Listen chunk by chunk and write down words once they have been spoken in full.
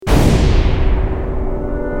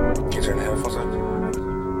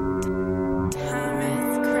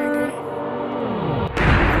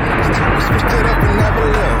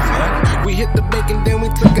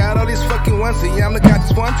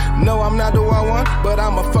No, I'm not the wild one, but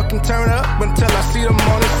I'ma fucking turn up until I see the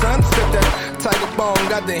morning sun. Sip that Tiger Bone,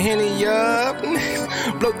 got the Henny up.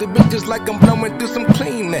 Blow the bitches like I'm blowing through some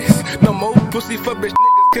Kleenex. No more pussy for bitch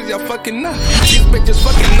niggas, cause y'all fucking up. These bitches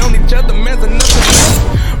fucking on each other, man's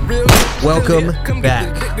enough. Real Welcome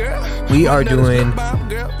back. We are doing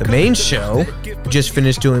the main show. Just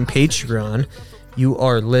finished doing Patreon. You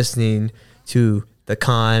are listening to the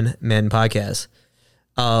Con Men podcast.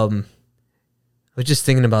 I was just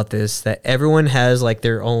thinking about this, that everyone has like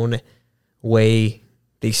their own way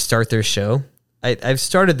they start their show. I've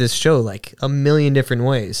started this show like a million different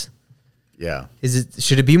ways. Yeah.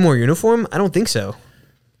 Should it be more uniform? I don't think so.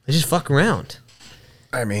 I just fuck around.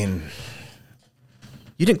 I mean,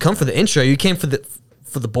 you didn't come for the intro. You came for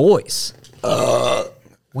the boys.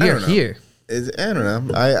 We are here. I don't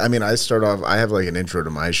know. I mean, I start off. I have like an intro to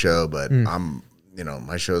my show, but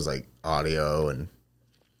my show is like audio, and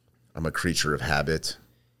I'm a creature of habit.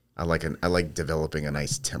 I like developing a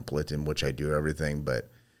nice template in which I do everything, but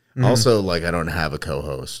also like I don't have a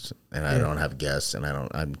co-host and I don't have guests, and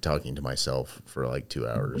I'm talking to myself for like 2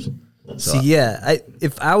 hours. So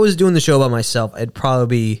if I was doing the show by myself, I'd probably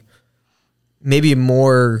be maybe a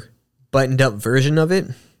more buttoned up version of it.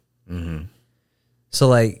 Mm-hmm. So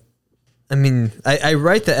like, I mean, I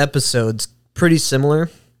write the episodes pretty similar.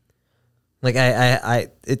 Like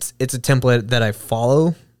it's a template that I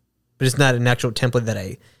follow, but it's not an actual template that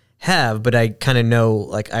I have, but I kind of know,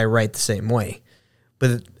 like, I write the same way.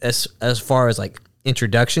 But as far as like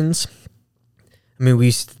introductions, I mean, we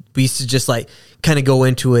used to just like kind of go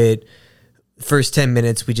into it. First 10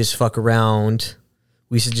 minutes, we just fuck around.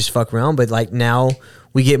 We used to just fuck around, but like now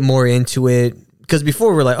we get more into it. Because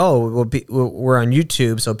before we're like, oh, we're on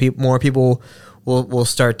YouTube, so more people will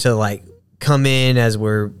start to like come in as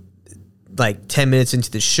we're like 10 minutes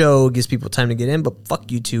into the show, gives people time to get in. But fuck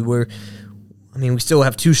YouTube, we still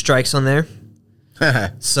have 2 strikes on there.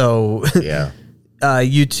 So yeah,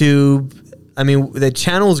 YouTube. I mean, the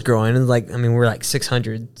channel's growing, and like, I mean, we're like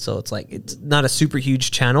 600, so it's like it's not a super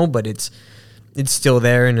huge channel, but it's still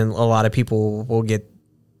there, and a lot of people will get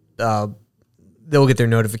they'll get their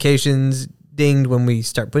notifications dinged when we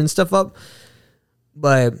start putting stuff up.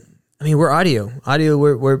 But I mean, we're audio.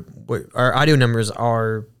 We're our audio numbers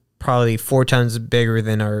are probably 4 times bigger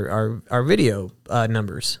than our video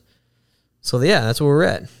numbers. So yeah, that's where we're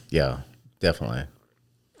at. Yeah, definitely.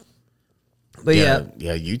 But yeah,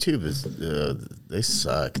 YouTube is they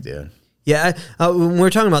suck, dude. Yeah, when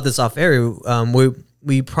we're talking about this off air,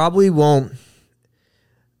 we probably won't.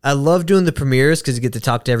 I love doing the premieres because you get to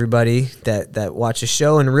talk to everybody that watch the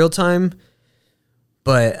show in real time.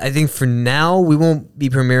 But I think for now, we won't be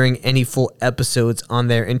premiering any full episodes on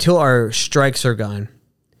there until our strikes are gone.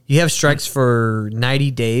 You have strikes for 90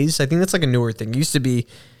 days. I think that's like a newer thing.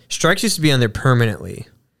 Strikes used to be on there permanently.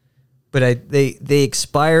 But they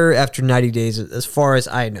expire after 90 days, as far as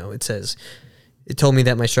I know. It told me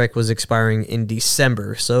that my strike was expiring in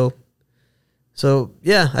December. So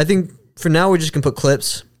yeah, I think for now we're just going to put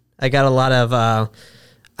clips. I got a lot of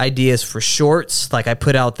ideas for shorts. Like I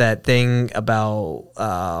put out that thing about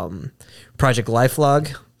Project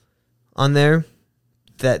Lifelog on there.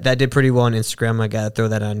 That did pretty well on Instagram. I got to throw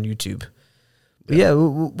that on YouTube. But yeah,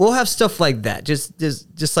 we'll have stuff like that.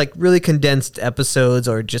 Just like really condensed episodes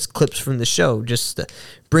or just clips from the show. Just to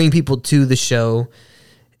bring people to the show.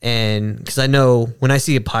 And because I know when I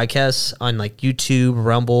see a podcast on like YouTube,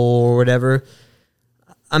 Rumble, or whatever,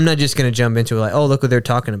 I'm not just going to jump into it like, oh, look what they're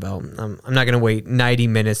talking about. I'm not going to wait 90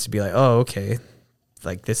 minutes to be like, oh, okay.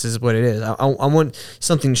 Like, this is what it is. I want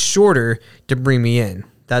something shorter to bring me in.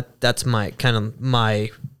 That's my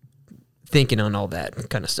thinking on all that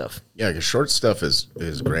kind of stuff. Yeah, because short stuff is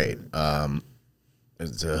great.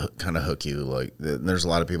 It's to kind of hook you. Like, there's a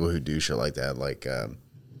lot of people who do shit like that. Like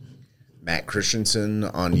Matt Christensen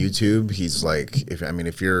on YouTube. He's like,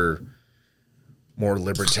 if you're more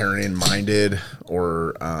libertarian minded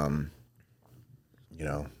or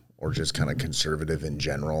or just kind of conservative in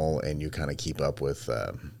general, and you kind of keep up with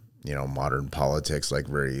modern politics, like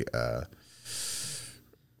very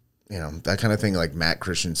that kind of thing. Like Matt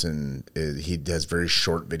Christensen, he does very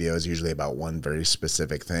short videos, usually about one very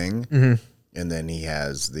specific thing. Mm-hmm. And then he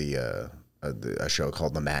has a show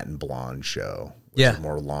called The Matt and Blonde Show, which is a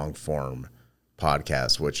more long form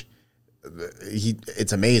podcast, which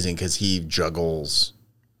it's amazing because he juggles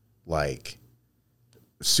like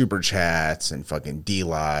super chats and fucking D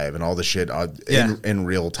Live and all the shit in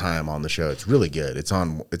real time on the show. It's really good. It's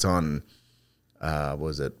on what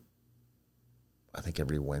was it? I think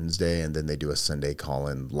every Wednesday, and then they do a Sunday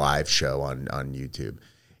call-in live show on YouTube.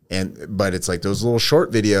 But it's like those little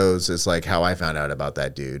short videos is like how I found out about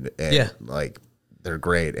that dude. And like they're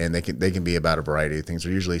great, and they can be about a variety of things.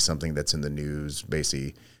 They're usually something that's in the news,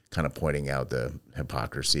 basically kind of pointing out the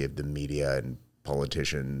hypocrisy of the media and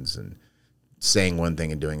politicians and saying one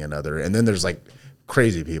thing and doing another. And then there's like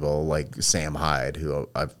crazy people like Sam Hyde, who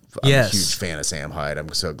I'm a huge fan of Sam Hyde. I'm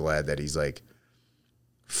so glad that he's like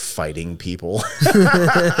fighting people.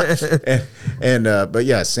 But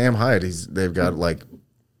yeah, Sam Hyde, they've got like,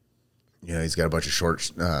 you know, he's got a bunch of short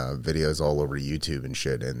videos all over YouTube and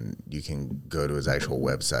shit, and you can go to his actual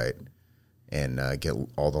website and get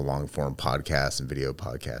all the long form podcasts and video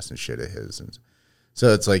podcasts and shit of his. And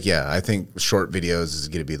so it's like, yeah, I think short videos is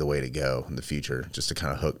going to be the way to go in the future, just to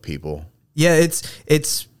kind of hook people. Yeah,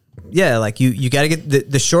 it's like you got to get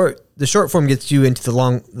the short form gets you into the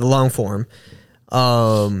long form.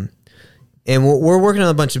 And we're working on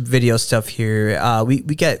a bunch of video stuff here. We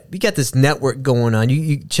got this network going on.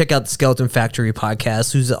 You check out the Skeleton Factory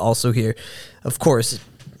podcast, who's also here. Of course,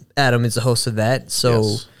 Adam is the host of that. So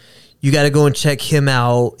yes. You got to go and check him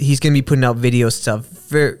out. He's going to be putting out video stuff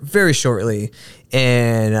very, very shortly.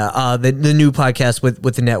 And the new podcast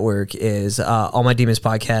with the network is All My Demons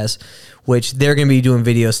podcast, which they're going to be doing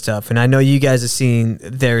video stuff. And I know you guys have seen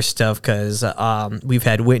their stuff because we've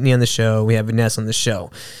had Whitney on the show. We have Vanessa on the show.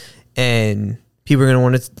 And people are going to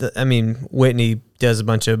want to, Whitney does a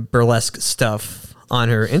bunch of burlesque stuff on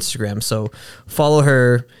her Instagram. So follow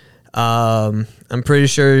her. I'm pretty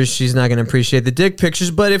sure she's not going to appreciate the dick pictures,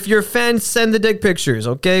 but if you're a fan, send the dick pictures,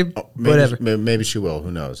 okay? Whatever. Maybe she will.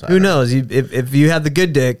 Who knows? Who knows? If you have the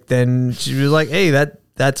good dick, then she was like, hey,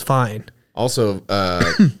 that's fine. Also,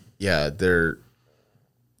 their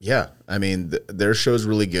show's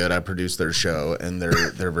really good. I produced their show, and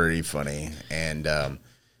they're very funny, and I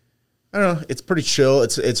don't know. It's pretty chill.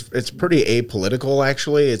 It's pretty apolitical,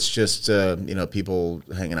 actually. It's just people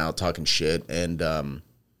hanging out talking shit, and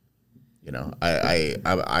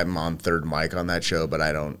I'm on third mic on that show, but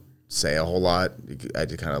I don't say a whole lot. I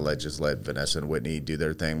just kind of let Vanessa and Whitney do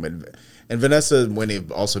their thing. And Vanessa and Whitney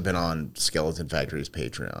have also been on Skeleton Factory's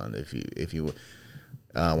Patreon. If you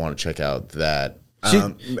want to check out that,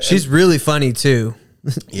 she's really funny too.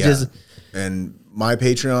 Yeah, and my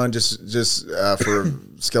Patreon just for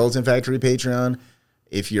Skeleton Factory Patreon.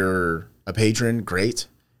 If you're a patron, great.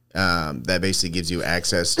 That basically gives you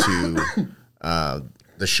access to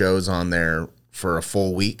the shows on there for a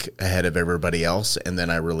full week ahead of everybody else, and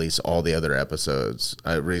then I release all the other episodes.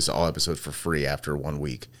 I release all episodes for free after 1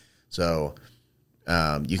 week. So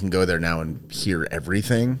you can go there now and hear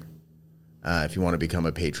everything. If you want to become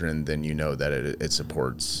a patron, then you know that it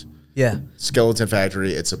supports Skeleton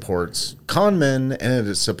Factory, it supports Conmen, and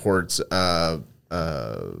it supports All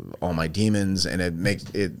My Demons, and it makes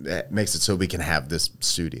it so we can have this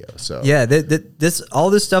studio. So yeah,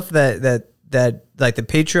 all this stuff that like the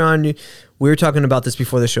Patreon, we were talking about this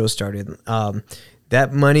before the show started.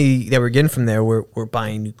 That money that we're getting from there, we're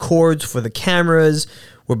buying new cords for the cameras.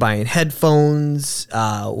 We're buying headphones.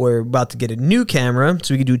 We're about to get a new camera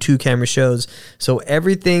so we can do 2 camera shows. So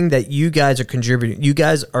everything that you guys are contributing, you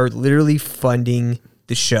guys are literally funding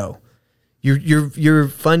the show. You're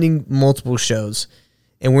funding multiple shows,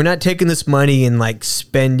 and we're not taking this money and like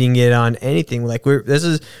spending it on anything. Like we're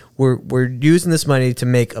using this money to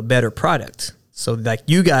make a better product. So like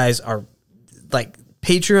you guys are like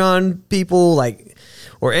Patreon people, like,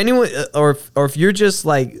 or anyone, or if you're just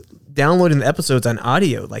like downloading the episodes on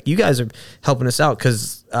audio, like you guys are helping us out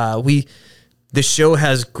because the show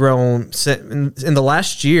has grown in the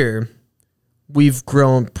last year. We've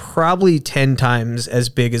grown probably 10 times as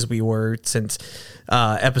big as we were since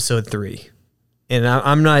episode 3. And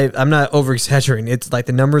I'm not over exaggerating. It's like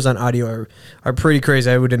the numbers on audio are pretty crazy.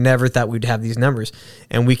 I would have never thought we'd have these numbers,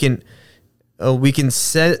 and we can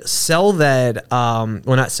sell that.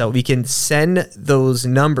 Not sell. We can send those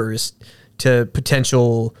numbers to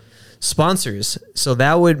potential sponsors. So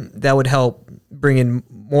that would help bring in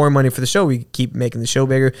more money for the show. We keep making the show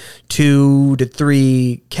bigger. 2 to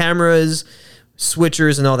 3 cameras,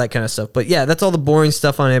 switchers, and all that kind of stuff. But yeah, that's all the boring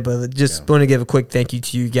stuff on it. But just want to give a quick thank you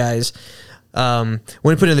to you guys. Want to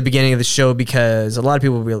put it in the beginning of the show because a lot of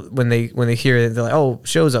people when they hear it, they're like, "Oh,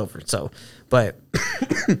 show's over." So, but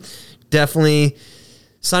definitely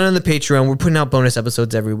sign on the Patreon. We're putting out bonus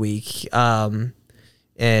episodes every week, and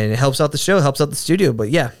it helps out the show, helps out the studio. But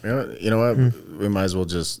yeah, you know what? We might as well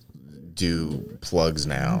just do plugs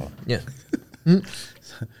now. Yeah.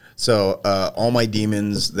 So, All My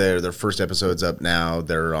Demons, their first episode's up now.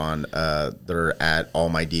 They're on. They're at All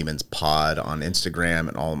My Demons Pod on Instagram,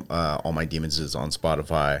 and All My Demons is on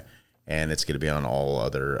Spotify, and it's going to be on all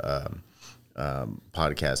other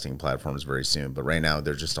podcasting platforms very soon. But right now,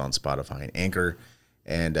 they're just on Spotify and Anchor,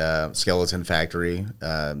 and Skeleton Factory.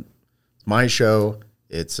 my show.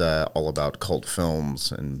 It's all about cult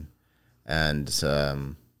films and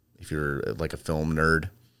if you're like a film nerd,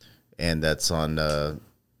 and that's on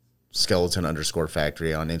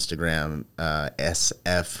skeleton_factory on Instagram,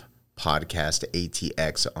 SF podcast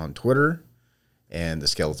ATX on Twitter, and the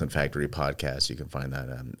Skeleton Factory podcast. You can find that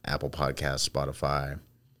on Apple Podcasts, Spotify.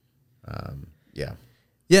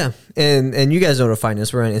 Yeah, and you guys know where to find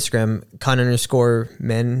us. We're on Instagram,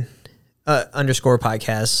 con_men _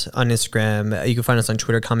 podcasts on Instagram. You can find us on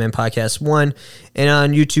Twitter, comment podcast 1, and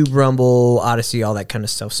on YouTube, Rumble, Odyssey, all that kind of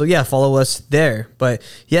stuff. So yeah, follow us there. But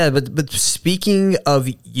yeah, but speaking of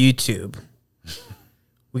YouTube,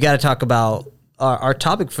 we got to talk about our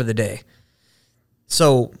topic for the day.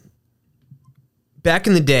 So back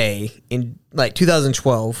in the day, in like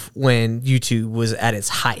 2012, when YouTube was at its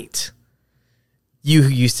height, you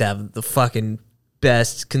used to have the fucking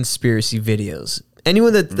best conspiracy videos.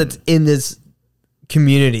 Anyone that's in this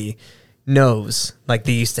community knows, like,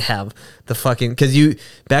 they used to have the fucking, because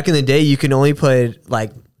back in the day, you can only put,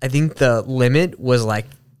 like, I think the limit was like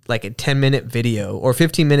a 10-minute video or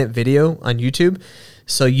 15-minute video on YouTube.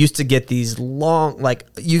 So you used to get these long, like,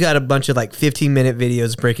 you got a bunch of like 15-minute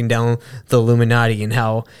videos breaking down the Illuminati and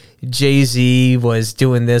how Jay-Z was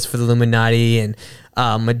doing this for the Illuminati, and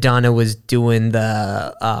Madonna was doing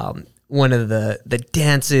the one of the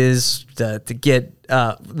dances to get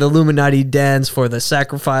the Illuminati dance for the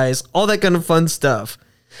sacrifice, all that kind of fun stuff.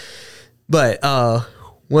 But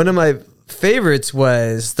one of my favorites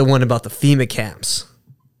was the one about the FEMA camps.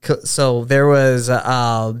 So there was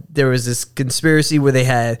this conspiracy where they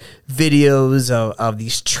had videos of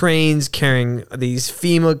these trains carrying these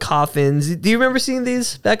FEMA coffins. Do you remember seeing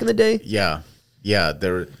these back in the day? Yeah.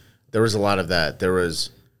 There was a lot of that. There was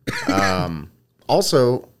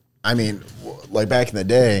also, I mean, like back in the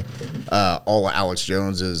day, all of Alex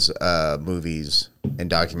Jones's movies and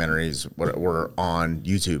documentaries were on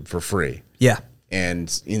YouTube for free. Yeah.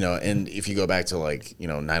 And, and if you go back to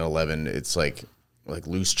 9/11, it's like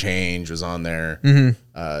Loose Change was on there.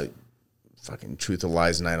 Mm-hmm. Fucking Truth or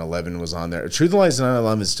Lies 9/11 was on there. Truth or Lies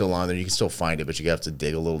 9/11 is still on there. You can still find it, but you have to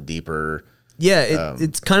dig a little deeper. Yeah,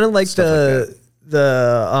 it's kind of like the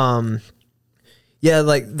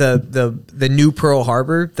new Pearl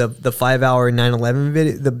Harbor, the 5-hour 9/11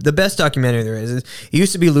 video. The best documentary there is. It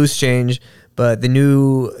used to be Loose Change, but the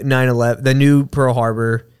new 9/11, the new Pearl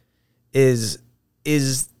Harbor is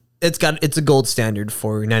it's a gold standard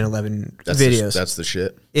for 9/11 videos. That's the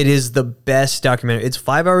shit. It is the best documentary. It's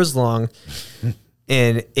 5 hours long,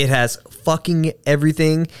 and it has fucking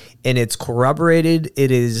everything, and it's corroborated.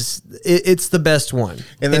 It's the best one,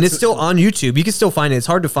 and it's still on YouTube. You can still find it. It's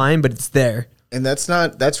hard to find, but it's there. And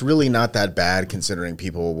that's really not that bad, considering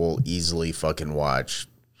people will easily fucking watch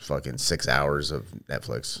fucking 6 hours of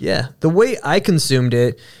Netflix. Yeah, the way I consumed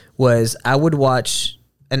it was I would watch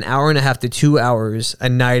an hour and a half to 2 hours a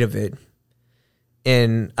night of it,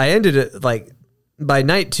 and I ended it like by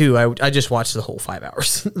night 2. I just watched the whole 5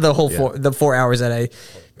 hours, the whole 4 hours that I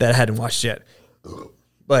hadn't watched yet.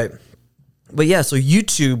 But yeah, so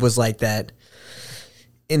YouTube was like that,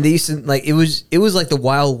 and they used to, like, it was like the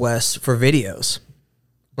Wild West for videos.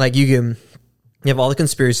 Like you have all the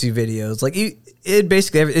conspiracy videos, like it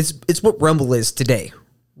basically it's what Rumble is today.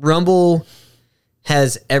 Rumble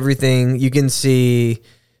has everything. You can see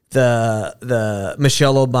the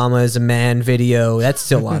Michelle Obama is a man video. That's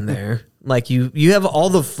still on there. Like you have all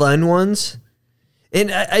the fun ones.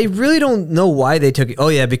 And I really don't know why they took it. Oh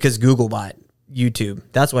yeah, because Google bought YouTube.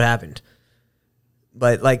 That's what happened.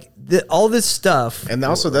 But like all this stuff. And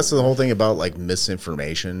also that's the whole thing about like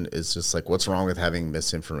misinformation. Is just like, what's wrong with having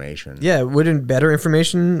misinformation? Yeah, wouldn't better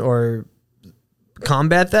information or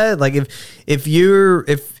combat that? Like if you're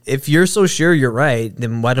so sure you're right,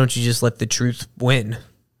 then why don't you just let the truth win?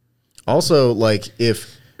 Also, like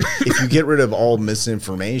if you get rid of all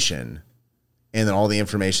misinformation, and then all the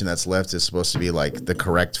information that's left is supposed to be like the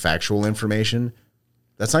correct factual information,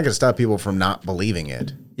 that's not going to stop people from not believing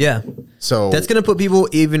it. Yeah. So that's going to put people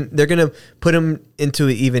they're going to put them into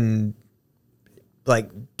an even like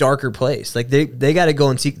darker place. Like they got to go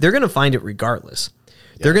and seek. They're going to find it regardless.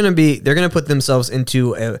 Yeah. They're going to put themselves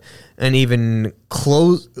into an even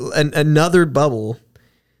another bubble.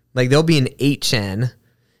 Like they'll be an 8chan.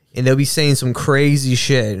 And they'll be saying some crazy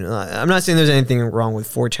shit. I'm not saying there's anything wrong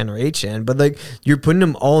with 4chan or 8chan, but like you're putting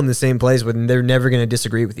them all in the same place when they're never going to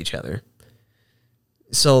disagree with each other.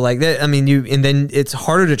 So like that, I mean, and then it's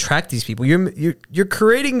harder to track these people. You're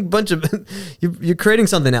creating a bunch of, you're creating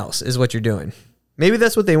something else is what you're doing. Maybe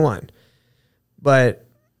that's what they want. But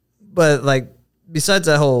like besides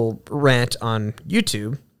that whole rant on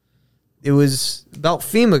YouTube, it was about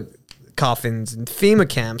FEMA coffins and FEMA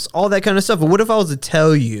camps, all that kind of stuff. But what if I was to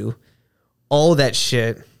tell you all that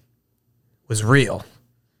shit was real?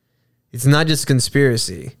 It's not just a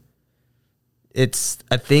conspiracy. It's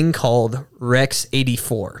a thing called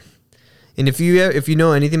Rex-84. And if you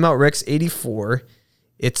know anything about Rex-84,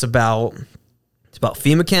 it's about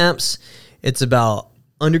FEMA camps, it's about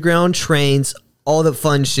underground trains, all the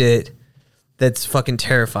fun shit that's fucking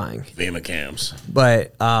terrifying. FEMA camps.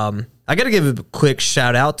 But I got to give a quick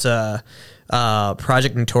shout out to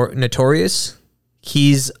Project Notorious.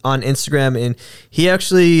 He's on Instagram, and he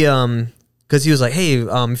actually, because he was like, hey,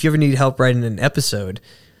 if you ever need help writing an episode,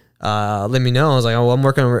 let me know. I was like, oh, well, I'm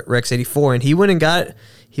working on Rex-84, and he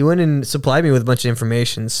went and supplied me with a bunch of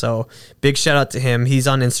information. So big shout out to him. He's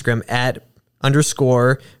on Instagram at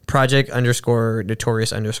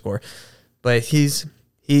 _project_notorious_. But he's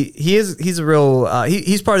a real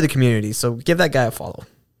he's part of the community. So give that guy a follow.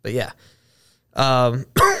 But yeah,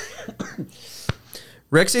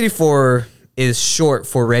 Rex-84 is short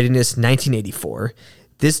for Readiness 1984.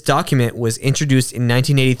 This document was introduced in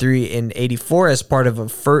 1983 and 84 as part of a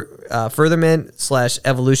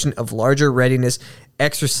furtherment/evolution of larger readiness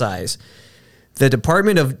exercise. The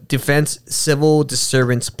Department of Defense Civil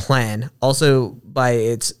Disturbance Plan, also by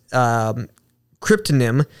its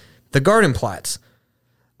cryptonym, the Garden Plots.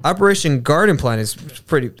 Operation Garden Plot is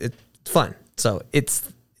it's fun. So it's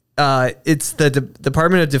the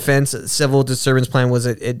Department of Defense Civil Disturbance Plan was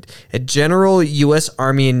a general U.S.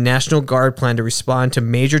 Army and National Guard plan to respond to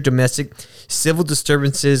major domestic civil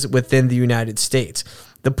disturbances within the United States.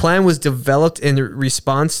 The plan was developed in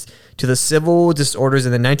response to the civil disorders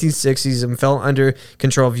in the 1960s and fell under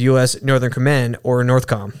control of U.S. Northern Command, or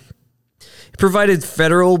NORTHCOM. It provided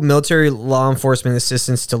federal military law enforcement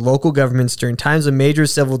assistance to local governments during times of major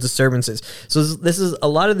civil disturbances. So this is a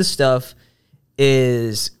lot of the stuff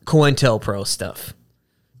is COINTELPRO stuff.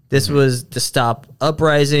 This was to stop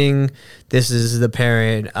uprising. This is the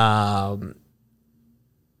parent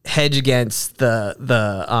hedge against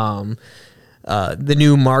the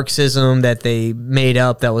new Marxism that they made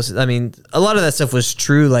up. That was, I mean, a lot of that stuff was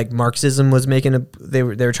true. Like Marxism was they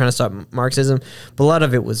were trying to stop Marxism, but a lot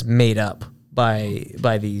of it was made up by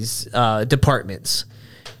these departments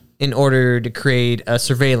in order to create a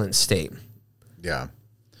surveillance state. Yeah.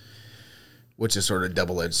 Which is sort of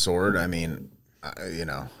double-edged sword. I mean,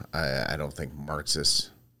 I don't think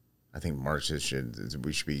Marxists. I think Marxists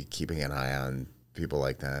we should be keeping an eye on people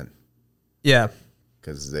like that. Yeah,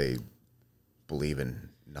 because they believe in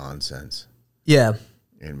nonsense. Yeah,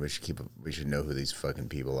 and we should know who these fucking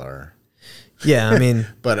people are. Yeah, I mean,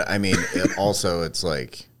 but I mean, it's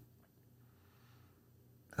like,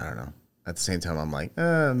 I don't know. At the same time, I'm like,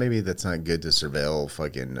 maybe that's not good to surveil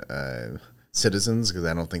fucking citizens, because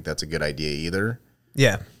I don't think that's a good idea either.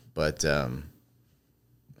 Yeah. But I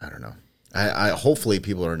don't know. I hopefully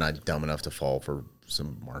people are not dumb enough to fall for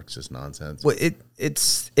some Marxist nonsense. Well,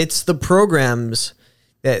 it's the programs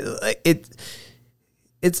that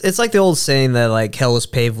it's like the old saying that like hell is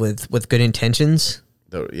paved with good intentions.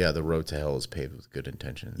 The road to hell is paved with good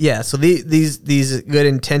intentions. Yeah, so these good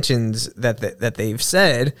intentions that they've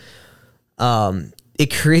said,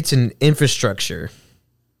 it creates an infrastructure.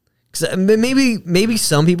 Because maybe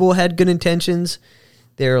some people had good intentions.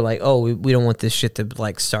 They're like, oh, we don't want this shit to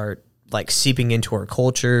like start like seeping into our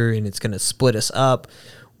culture and it's gonna split us up,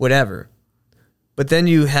 whatever. But then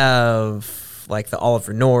you have like the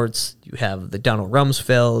Oliver Norths, you have the Donald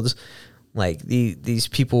Rumsfelds. Like these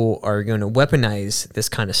people are going to weaponize this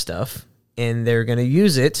kind of stuff, and they're going to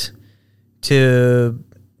use it to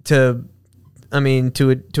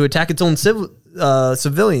attack its own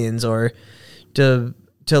civilians, or to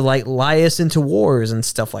like lie us into wars and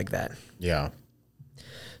stuff like that. Yeah.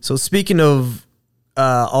 So speaking of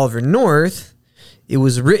Oliver North, it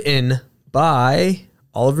was written by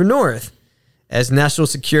Oliver North as National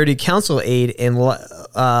Security Council aide and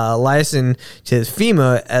liaison to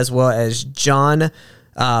FEMA, as well as John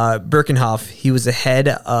Birkenhoff. He was the head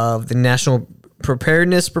of the National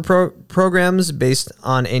Preparedness Programs based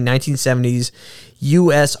on a 1970s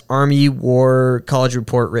U.S. Army War College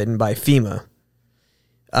report written by FEMA.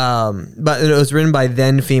 But it was written by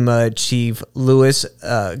then FEMA Chief Louis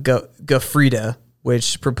Goffrida,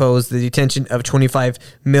 which proposed the detention of 25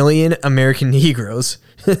 million American Negroes.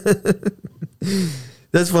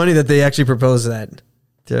 That's funny that they actually proposed that.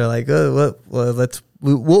 They're like, oh, well,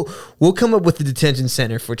 we'll come up with the detention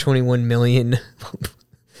center for 21 million.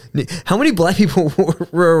 How many black people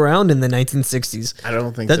were around in the 1960s? I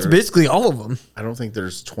don't think that's basically all of them. I don't think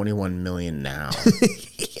there's 21 million now.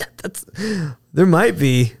 Yeah, there might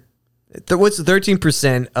be. What's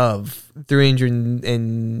 13% of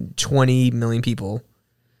 320 million people?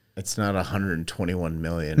 It's not 121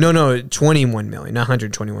 million. No, 21 million, not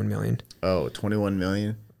 121 million. Oh, 21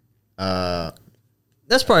 million.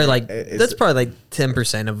 That's probably like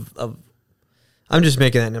 10% of. I'm just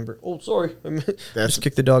making that number. Oh, sorry. Just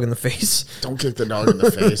kick the dog in the face. Don't kick the dog in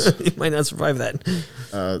the face. He might not survive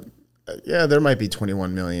that. Yeah, there might be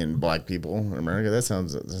 21 million black people in America. That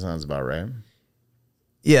sounds about right.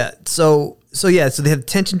 Yeah. So they have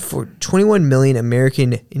attention for 21 million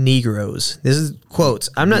American Negroes. This is quotes.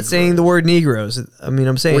 I'm not saying the word Negroes. I mean,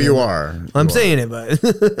 I'm saying. Well, you are. I'm saying it, but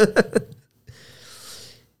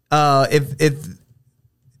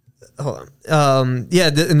hold on.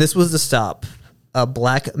 And this was to stop a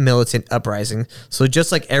black militant uprising. So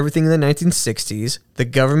just like everything in the 1960s, the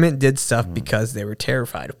government did stuff because they were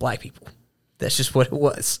terrified of black people. That's just what it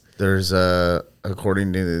was. There's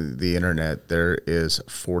according to the internet, there is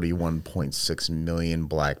 41.6 million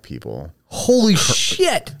black people. Holy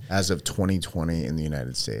shit! As of 2020 in the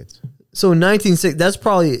United States. So 1960. That's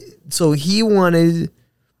probably. So he wanted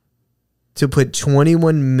to put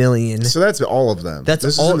 21 million. So that's all of them.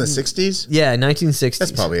 This all, is in the 60s? Yeah, 1960s.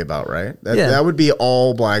 That's probably about right. That would be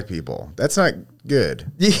all black people. That's not good.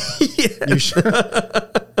 Yeah. You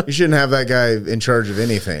shouldn't have that guy in charge of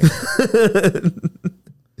anything.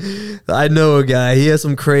 I know a guy. He has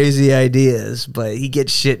some crazy ideas, but he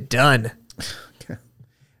gets shit done.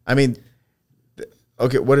 I mean,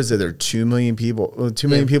 okay, what is it? There are 2 million people. 2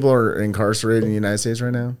 million people are incarcerated in the United States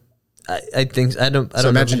right now? I think I don't. So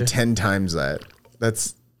imagine 10 times that.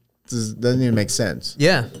 Doesn't even make sense.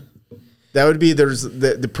 Yeah, that would be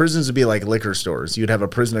the prisons would be like liquor stores. You'd have a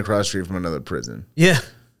prison across the street from another prison. Yeah,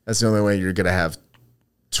 that's the only way you're gonna have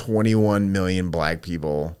 21 million black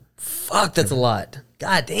people. Fuck, that's a lot.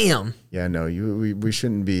 God damn. Yeah, no, we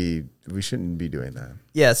shouldn't be doing that.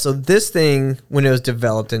 Yeah, so this thing when it was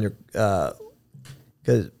developed and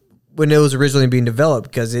because when it was originally being developed,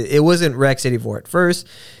 because it wasn't Rex-84 at first.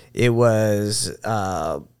 It was,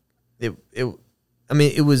 it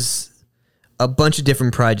was a bunch of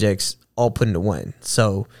different projects all put into one.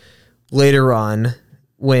 So later on,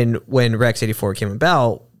 when Rex-84 came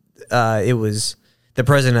about, it was the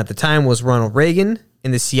president at the time was Ronald Reagan,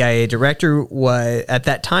 and the CIA director at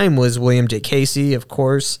that time was William J. Casey, of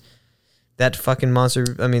course. That fucking monster.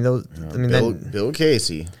 I mean, Bill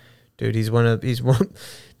Casey, dude. He's one.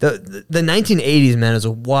 The 1980s, man, is a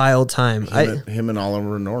wild time. Him and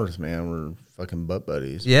Oliver North, man, were fucking butt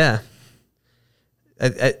buddies. Yeah.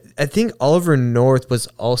 I think Oliver North was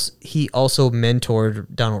also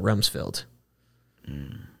mentored Donald Rumsfeld.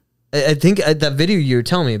 I think that video you were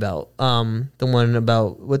telling me about, the one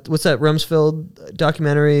about what's that Rumsfeld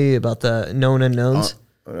documentary about the known unknowns?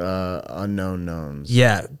 Unknown knowns.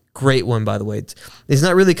 Yeah, great one, by the way. It's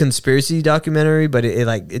not really a conspiracy documentary, but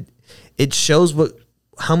it shows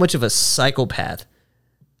how much of a psychopath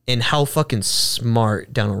and how fucking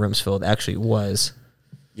smart Donald Rumsfeld actually was.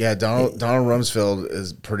 Yeah, Donald Rumsfeld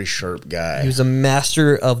is a pretty sharp guy. He was a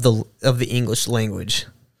master of the English language.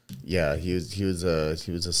 Yeah, he was a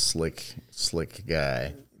slick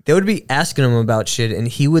guy. They would be asking him about shit, and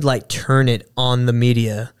he would like turn it on the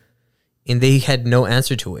media, and they had no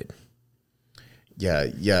answer to it.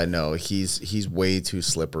 Yeah, no, he's way too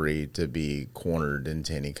slippery to be cornered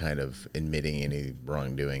into any kind of admitting any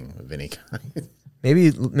wrongdoing of any kind.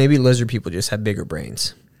 Maybe lizard people just have bigger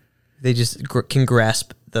brains. They just can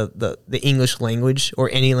grasp the English language or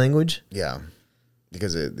any language. Yeah,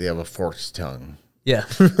 because they have a forked tongue. Yeah.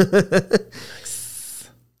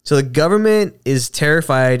 So the government is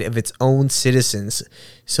terrified of its own citizens.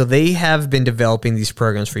 So they have been developing these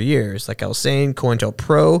programs for years. Like I was saying,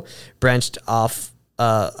 COINTELPRO branched off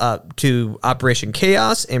to Operation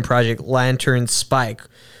Chaos and Project Lantern Spike,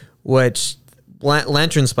 which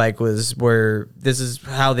Lantern Spike was where this is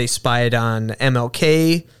how they spied on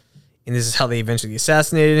MLK, and this is how they eventually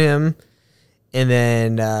assassinated him. And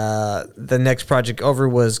then the next project over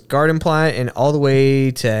was Garden Plot and all the way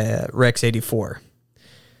to Rex-84.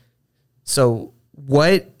 So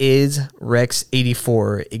what is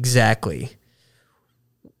Rex-84 exactly?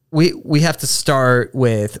 We have to start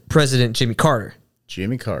with President Jimmy Carter.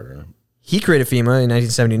 Jimmy Carter. He created FEMA in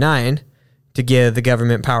 1979 to give the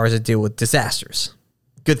government powers to deal with disasters.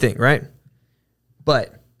 Good thing, right?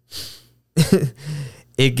 But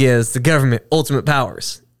it gives the government ultimate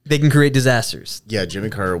powers. They can create disasters. Yeah, Jimmy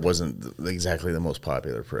Carter wasn't exactly the most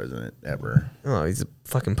popular president ever. Oh, he's a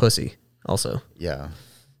fucking pussy also. Yeah.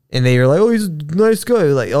 And they were like, oh, he's a nice guy.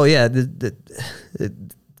 Like, oh, yeah, the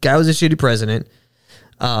guy was a shitty president.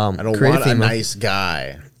 I don't want a nice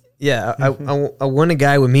guy. Yeah, I want a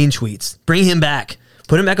guy with mean tweets. Bring him back.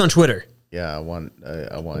 Put him back on Twitter. Yeah, I want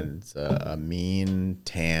a mean,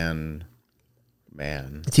 tan,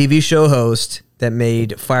 Man. TV show host that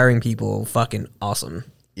made firing people fucking awesome.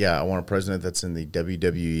 Yeah, I want a president that's in the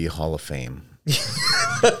WWE Hall of Fame.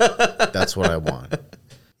 That's what I want.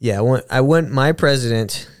 Yeah, I want my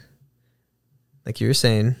president, like you were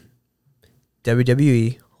saying,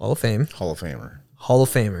 WWE Hall of Fame. Hall of Famer. Hall of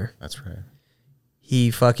Famer. That's right.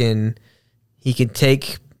 He could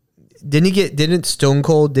take. Didn't Stone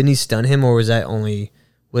Cold, didn't he stun him, or was that only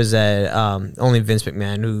Vince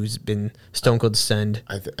McMahon, who's been Stone Cold stunned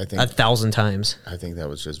I think 1,000 times? I think that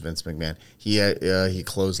was just Vince McMahon. He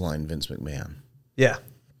clotheslined Vince McMahon. Yeah.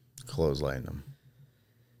 Clotheslined him.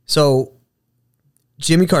 So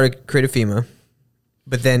Jimmy Carter created FEMA,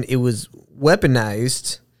 but then it was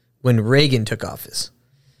weaponized when Reagan took office.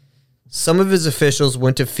 Some of his officials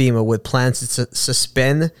went to FEMA with plans to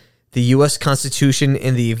suspend the U.S. Constitution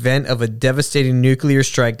in the event of a devastating nuclear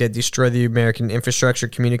strike that destroyed the American infrastructure,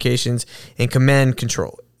 communications, and command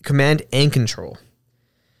and control.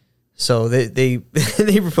 So they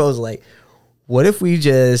they proposed, like, what if we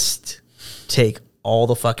just take all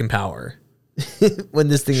the fucking power when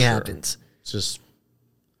this thing happens? Just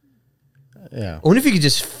yeah. What if you could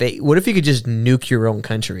just what if you could just nuke your own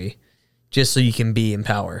country just so you can be in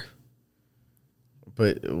power?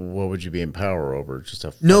 But what would you be in power over? Just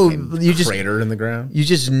a crater in the ground? You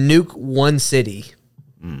just nuke one city.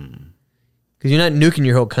 Because you're not nuking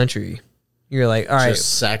your whole country. You're like, all right.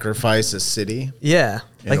 Just sacrifice a city? Yeah.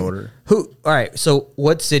 In order? All right, so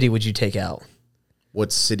what city would you take out?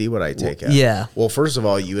 What city would I take out? Yeah. Well, first of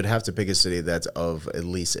all, you would have to pick a city that's of at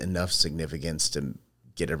least enough significance to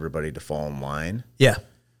get everybody to fall in line. Yeah.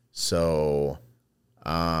 So,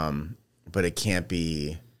 but it can't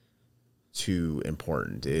be too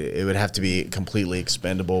important. It would have to be completely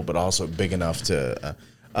expendable, but also big enough to.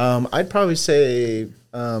 I'd probably say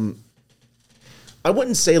I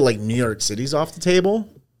wouldn't say like New York City's off the table.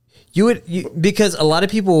 Because a lot of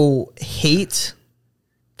people hate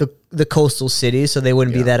the coastal cities, so they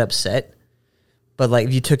wouldn't be that upset. But like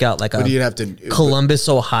if you took out like you'd have to Columbus,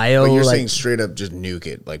 Ohio, but you're like, saying straight up just nuke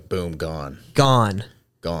it, like boom, gone.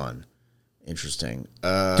 Interesting.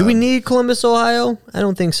 Do we need Columbus, Ohio? I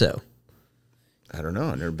don't think so. I don't know.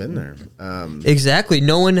 I've never been there. Exactly.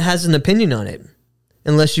 No one has an opinion on it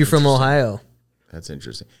unless you're from Ohio. That's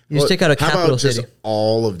interesting. You just take out a capital city. Just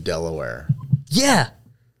all of Delaware? Yeah.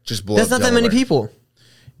 Just blow That's up not Delaware. that many people.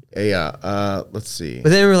 Yeah. Let's see. But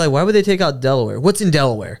then we're like, why would they take out Delaware? What's in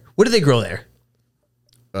Delaware? What do they grow there?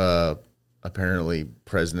 Apparently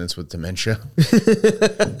presidents with dementia.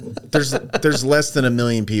 There's less than 1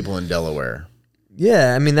 million people in Delaware.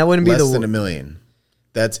 Yeah, I mean that wouldn't be less than 1 million.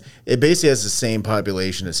 It basically has the same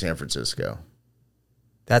population as San Francisco.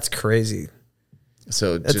 That's crazy.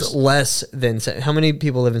 So that's just less than how many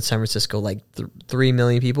people live in San Francisco? Like 3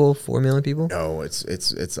 million people, 4 million people? No, it's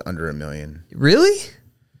under 1 million. Really?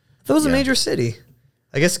 That was a major city.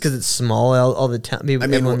 I guess because it's small, all the town. I mean,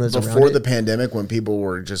 before the pandemic, when people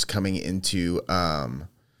were just coming into,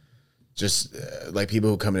 like people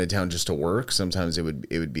who come into town just to work, sometimes it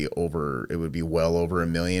would be well over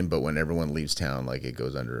 1 million. But when everyone leaves town, like it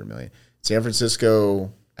goes under 1 million. San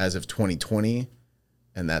Francisco, as of 2020,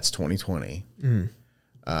 and that's 2020,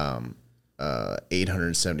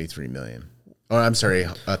 873 million. Oh, I'm sorry,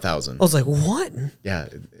 1,000. I was like, what? Yeah,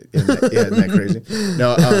 isn't that crazy?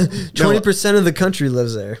 No, 20% of the country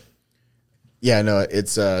lives there. Yeah, no,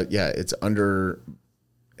 it's under,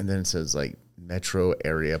 and then it says like metro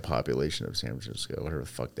area population of San Francisco, whatever the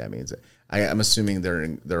fuck that means. I'm assuming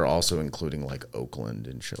they're also including like Oakland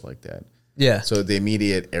and shit like that. Yeah. So the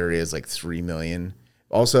immediate area is like 3 million.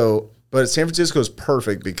 Also, but San Francisco is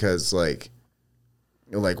perfect because like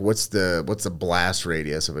what's the blast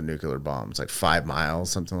radius of a nuclear bomb? It's like 5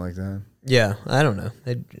 miles, something like that. Yeah, I don't know.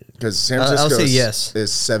 Because San Francisco I'll say yes.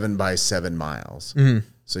 is 7 by 7 miles. Mm-hmm.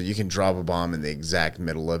 So you can drop a bomb in the exact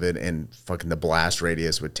middle of it, and fucking the blast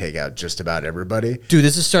radius would take out just about everybody. Dude,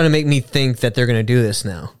 this is starting to make me think that they're going to do this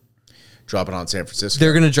now. Drop it on San Francisco.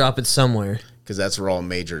 They're going to drop it somewhere. Because that's where all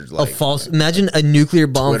major imagine a nuclear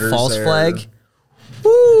bomb Twitter's false there. flag.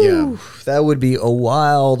 Woo! Yeah. That would be a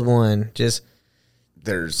wild one. Just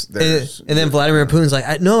there's and then Vladimir Putin's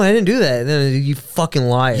like, no, I didn't do that. And then you fucking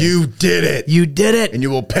liar. You did it. You did it. And you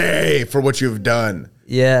will pay for what you've done.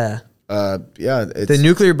 Yeah. The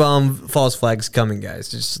nuclear bomb false flag's coming, guys.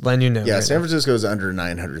 Just letting you know. Yeah, right San now. Francisco is under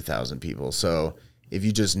 900,000 people. So if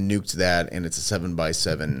you just nuked that and it's a 7 by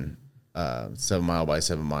 7, 7 mile by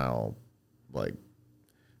 7 mile, like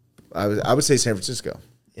I would say San Francisco.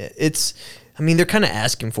 Yeah, they're kind of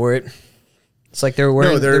asking for it. It's like they're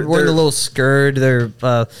wearing they're a little skirt. They're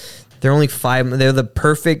only 5. They're the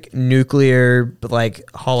perfect nuclear like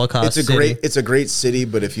Holocaust. It's a great city,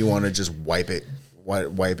 but if you want to just wipe it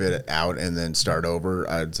wipe it out and then start over,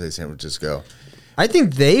 I'd say San Francisco. I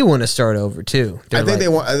think they want to start over too. I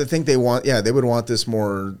think they want. Yeah, they would want this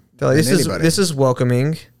more. Like, this is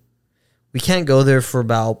welcoming. We can't go there for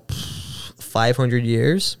about 500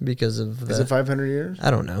 years because of. Is it 500 years?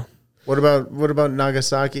 I don't know. What about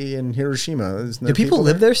Nagasaki and Hiroshima? Do people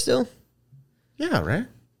live there still? Yeah, right.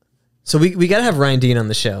 So we got to have Ryan Dean on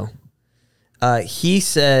the show. He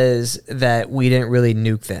says that we didn't really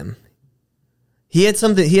nuke them. He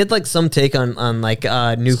had like some take on like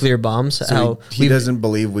nuclear bombs. So how he doesn't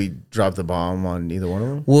believe we dropped the bomb on either one of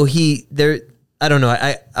them. Well, I don't know.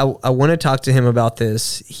 I want to talk to him about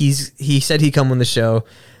this. He said he'd come on the show.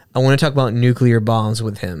 I want to talk about nuclear bombs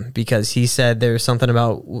with him because he said there's something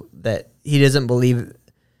about that he doesn't believe.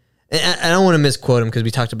 I don't want to misquote him because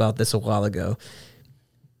we talked about this a while ago.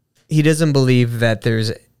 He doesn't believe that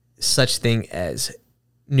there's such thing as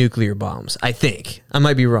nuclear bombs. I think I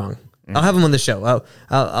might be wrong. I'll have him on the show.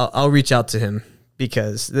 I'll reach out to him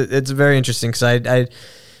because it's very interesting. Because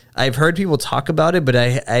I've heard people talk about it, but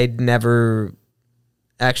I'd never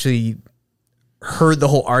actually heard the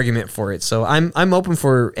whole argument for it. So I'm open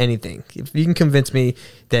for anything. If you can convince me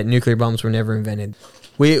that nuclear bombs were never invented.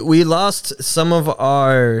 We lost some of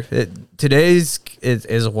our today's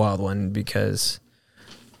is a wild one because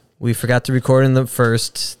we forgot to record in the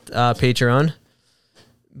first Patreon,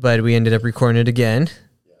 but we ended up recording it again.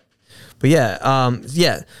 But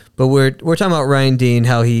but we're talking about Ryan Dean,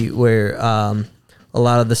 how a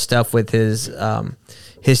lot of the stuff with his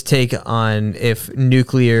take on if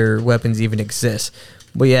nuclear weapons even exist.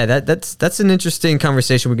 But yeah, that's an interesting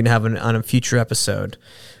conversation we can have on a future episode.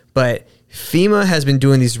 But FEMA has been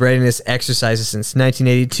doing these readiness exercises since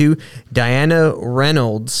 1982. Diana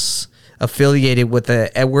Reynolds, affiliated with the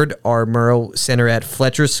Edward R. Murrow Center at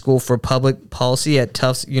Fletcher School for Public Policy at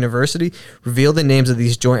Tufts University, revealed the names of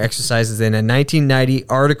these joint exercises in a 1990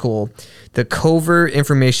 article, the Covert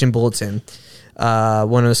Information Bulletin.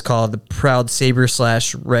 One was called the Proud Saber /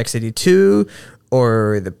 Rex-82,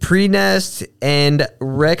 or the Pre-Nest, and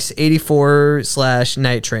Rex-84 /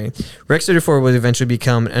 Night Train. Rex-84 would eventually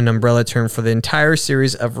become an umbrella term for the entire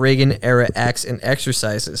series of Reagan-era acts and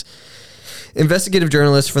exercises. Investigative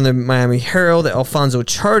journalist from the Miami Herald, Alfonso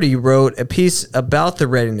Chardy, wrote a piece about the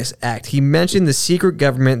Readiness Act. He mentioned the secret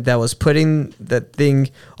government that was putting the thing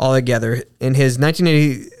all together. In his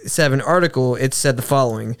 1987 article, it said the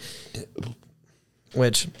following,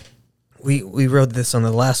 which we wrote this on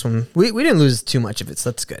the last one. We didn't lose too much of it,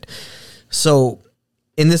 so that's good. So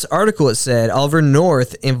in this article, it said Oliver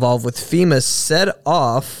North, involved with FEMA, set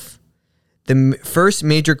off the first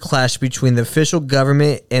major clash between the official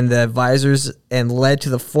government and the advisors and led to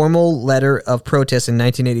the formal letter of protest in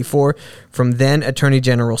 1984 from then Attorney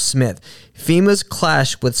General Smith. FEMA's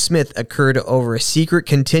clash with Smith occurred over a secret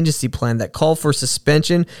contingency plan that called for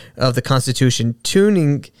suspension of the Constitution,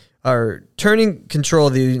 turning control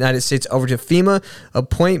of the United States over to FEMA,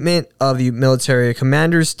 appointment of the military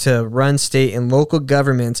commanders to run state and local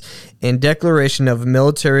governments, and declaration of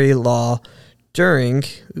military law during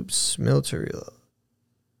military law.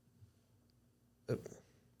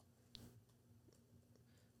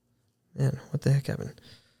 Man, what the heck happened?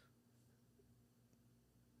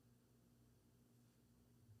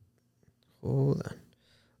 Hold on.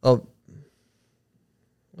 Oh,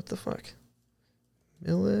 what the fuck?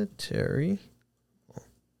 Military.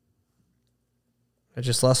 I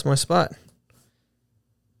just lost my spot.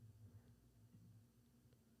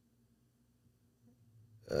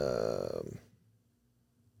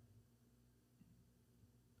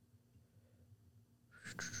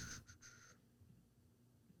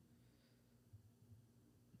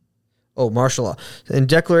 Martial law. In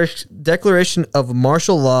declaration of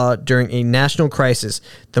martial law during a national crisis.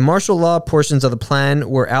 The martial law portions of the plan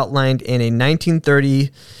were outlined in a in a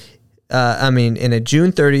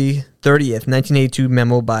June 30th, 1982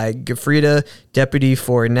 memo by Gefrida, Deputy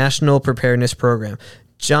for National Preparedness Program.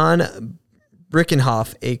 John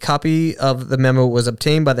Brickenhoff. A copy of the memo was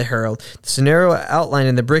obtained by the Herald. The scenario outlined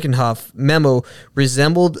in the Brickenhoff memo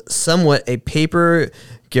resembled somewhat a paper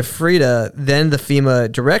Gefrida, then the FEMA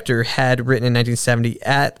director, had written in 1970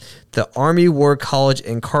 at the Army War College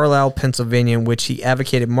in Carlisle, Pennsylvania, in which he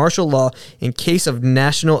advocated martial law in case of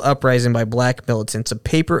national uprising by black militants. The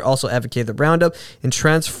paper also advocated the roundup and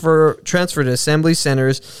transfer to assembly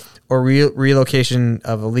centers or relocation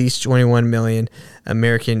of at least 21 million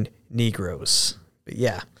American Negroes. But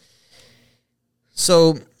yeah.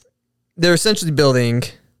 So they're essentially building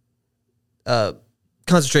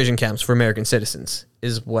concentration camps for American citizens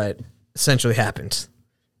is what essentially happened.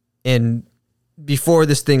 And before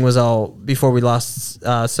this thing was before we lost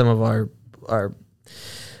some of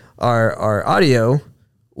our audio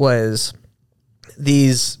was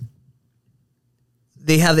these.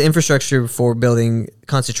 They have the infrastructure for building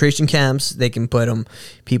concentration camps. They can put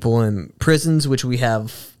people in prisons, which we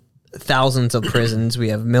have thousands of prisons. We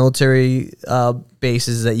have military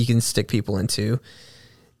bases that you can stick people into.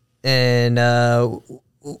 And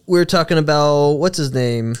we're talking about, what's his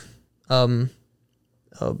name? George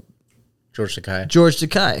Takei. George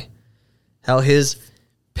Takei. How his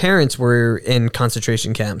parents were in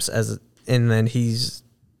concentration camps, and then he's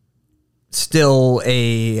still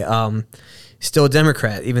a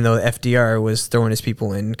Democrat, even though FDR was throwing his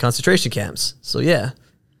people in concentration camps. So yeah.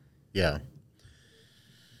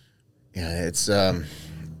 It's and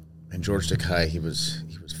George Takei, he was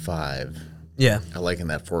 5. Yeah. I like in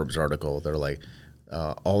that Forbes article, they're like,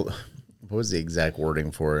 what was the exact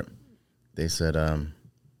wording for it? They said,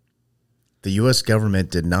 the U.S. government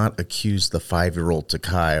did not accuse the 5-year-old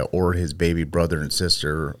Takei or his baby brother and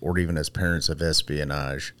sister, or even his parents, of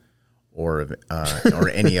espionage or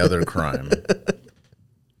any other crime.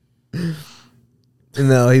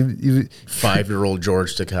 No, he 5-year-old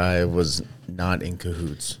George Takei was not in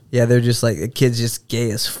cahoots. Yeah, they're just like, the kid's just gay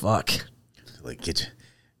as fuck. Like, get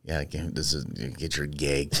your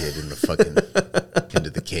gay kid in the fucking into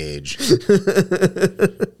the cage.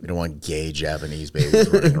 We don't want gay Japanese babies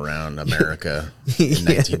running around America in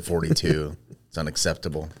 1942. It's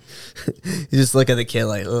unacceptable. You just look at the kid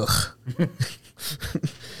like, ugh.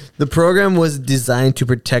 The program was designed to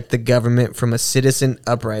protect the government from a citizen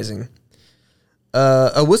uprising.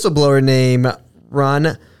 A whistleblower named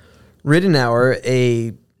Ron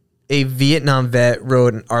Ridenour, a Vietnam vet,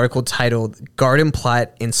 wrote an article titled Garden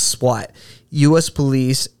Plot and SWAT, U.S.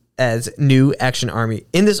 Police as New Action Army.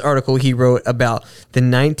 In this article, he wrote about the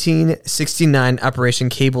 1969 Operation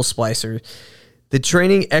Cable Splicer. The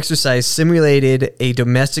training exercise simulated a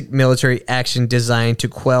domestic military action designed to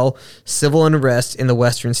quell civil unrest in the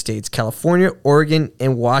western states, California, Oregon,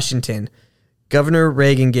 and Washington. Governor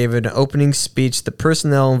Reagan gave an opening speech to the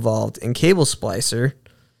personnel involved in Cable Splicer,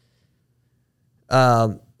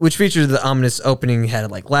 which featured the ominous opening,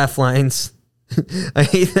 had like laugh lines. I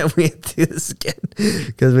hate that we have to do this again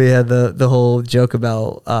because we had the whole joke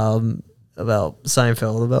about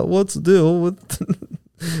Seinfeld, about what's the deal with...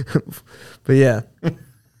 But yeah.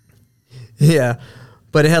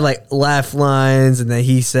 But it had like laugh lines, and then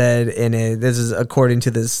he said, and this is according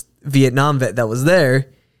to this Vietnam vet that was there,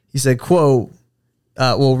 he said, quote,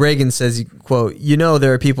 Reagan says, quote,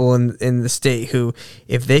 there are people in the state who,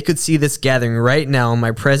 if they could see this gathering right now,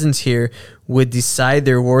 my presence here would decide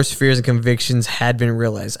their worst fears and convictions had been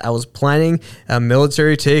realized. I was planning a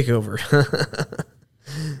military takeover.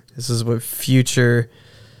 This is what future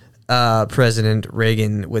President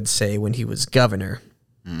Reagan would say when he was governor.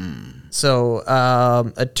 So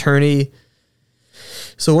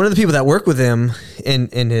one of the people that worked with him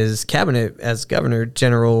in his cabinet as governor,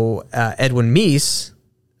 General Edwin Meese,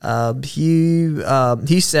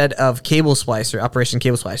 he said of Cable Splicer, Operation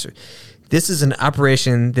Cable Splicer, this is an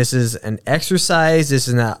operation, this is an exercise, this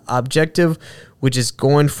is an objective which is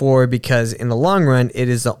going forward because in the long run, it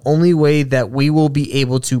is the only way that we will be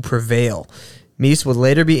able to prevail. Meese would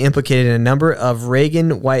later be implicated in a number of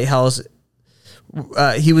Reagan White House.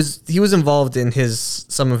 He was involved in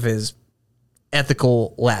some of his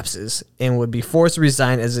ethical lapses and would be forced to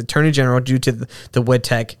resign as Attorney General due to the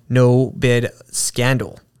WEDTech no bid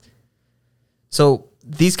scandal. So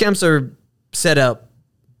these camps are set up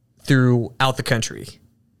throughout the country.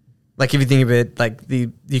 Like if you think of it, like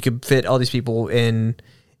you could fit all these people in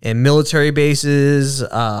military bases,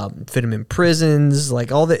 fit them in prisons,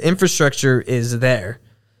 like all the infrastructure is there.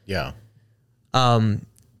 Yeah.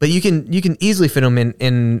 But you can easily fit them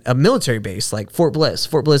in a military base like Fort Bliss.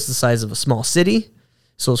 Fort Bliss is the size of a small city.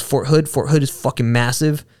 So is Fort Hood. Fort Hood is fucking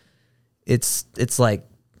massive. It's like,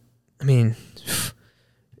 I mean,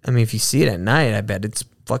 if you see it at night, I bet it's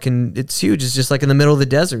huge. It's just like in the middle of the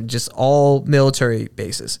desert, just all military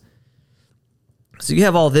bases. So you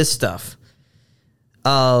have all this stuff.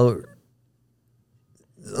 And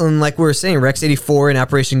like we were saying, Rex-84 and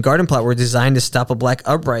Operation Garden Plot were designed to stop a black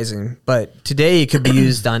uprising, but today it could be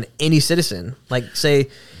used on any citizen. Like, say,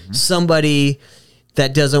 somebody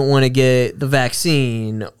that doesn't want to get the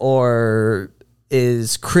vaccine or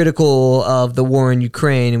is critical of the war in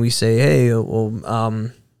Ukraine, and we say, hey,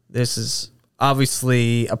 well, this is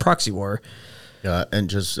obviously a proxy war. Yeah, and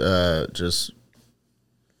just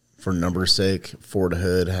for numbers' sake, Fort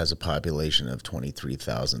Hood has a population of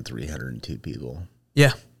 23,302 people.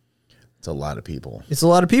 Yeah. It's a lot of people. It's a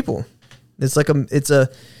lot of people.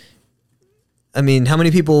 I mean, how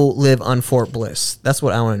many people live on Fort Bliss? That's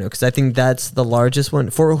what I want to know, because I think that's the largest one.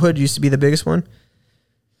 Fort Hood used to be the biggest one.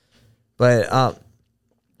 But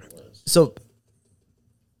so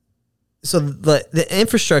the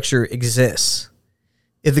infrastructure exists.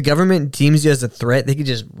 If the government deems you as a threat, they could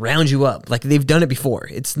just round you up. Like they've done it before.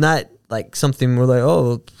 It's not like something we're like,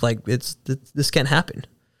 oh, like this can't happen.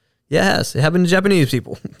 Yeah, it has. It happened to Japanese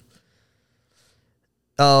people.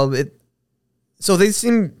 So they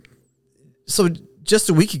seem. So just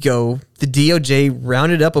a week ago, the DOJ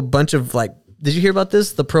rounded up a bunch of like. Did you hear about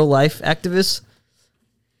this? The pro-life activists.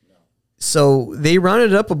 So they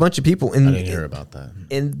rounded up a bunch of people, and I didn't hear about that.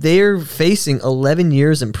 And they're facing 11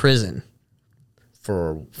 years in prison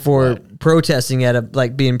For what? Protesting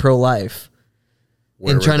at being pro-life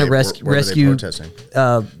and trying to rescue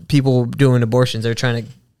people doing abortions. They're trying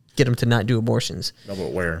to get them to not do abortions. No,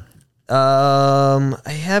 but where?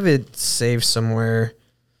 I have it saved somewhere.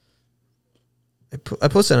 I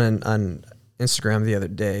posted on Instagram the other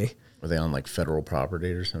day. Were they on like federal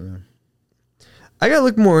property or something? I gotta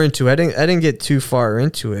look more into it. I didn't get too far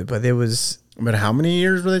into it, but it was. But how many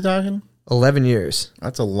years were they talking? 11 years.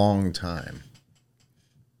 That's a long time.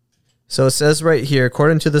 So it says right here,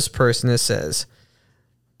 according to this person, it says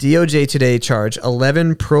DOJ today charged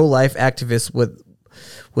 11 pro-life activists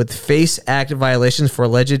with FACE Act violations for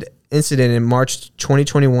alleged incident in March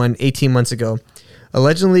 2021, 18 months ago.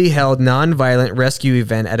 Allegedly held non-violent rescue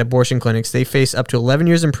event at abortion clinics. They face up to 11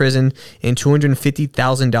 years in prison and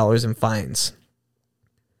 $250,000 in fines.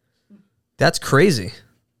 That's crazy.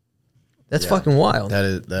 That's fucking wild.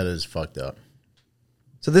 That is fucked up.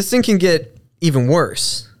 So this thing can get even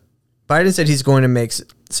worse. Biden said he's going to make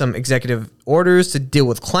some executive orders to deal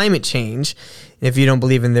with climate change. And if you don't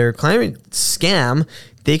believe in their climate scam,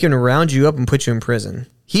 they can round you up and put you in prison.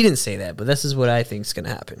 He didn't say that, but this is what I think is going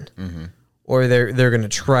to happen. Mm-hmm. Or they're going to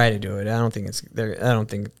try to do it. I don't think they're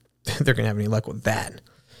going to have any luck with that.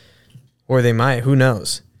 Or they might. Who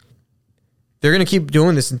knows? They're going to keep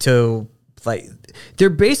doing this until they're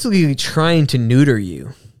basically trying to neuter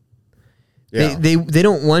you. Yeah. They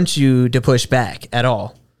don't want you to push back at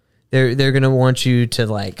all. They're going to want you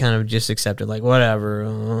to kind of just accept it,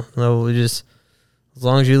 whatever. No, just as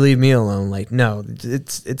long as you leave me alone. No,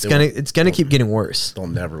 it's gonna keep getting worse. They'll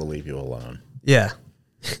never leave you alone. Yeah.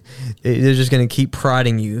 They're just going to keep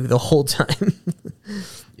prodding you the whole time.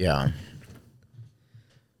 Yeah.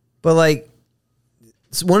 But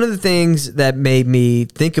it's one of the things that made me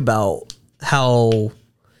think about how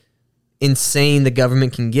insane the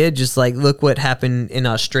government can get. Just look what happened in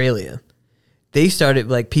Australia. They started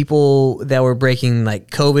people that were breaking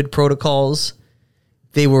COVID protocols.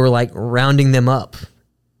 They were rounding them up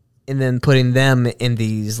and then putting them in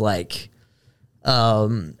these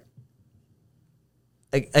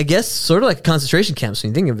I guess sort of like concentration camps when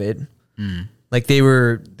you think of it. Mm. They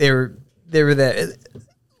were that.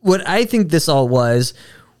 What I think this all was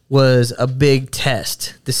a big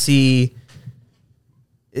test to see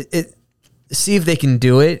see if they can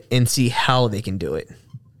do it and see how they can do it.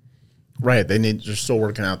 Right. They're still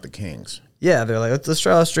working out the kinks. Yeah. They're let's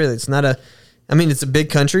try Australia. It's not it's a big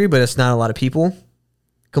country, but it's not a lot of people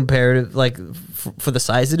compared to for the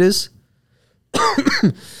size it is.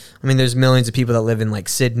 There's millions of people that live in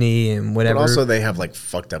Sydney and whatever. But also they have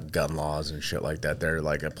fucked up gun laws and shit like that. They're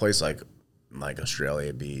a place like Australia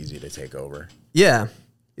would be easy to take over. Yeah.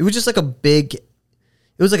 It was just it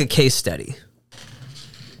was like a case study.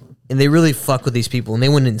 And they really fuck with these people and they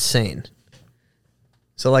went insane.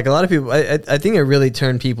 So a lot of people, I think it really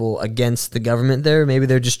turned people against the government there. Maybe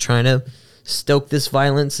they're just trying to stoke this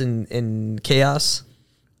violence and chaos.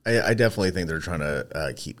 I definitely think they're trying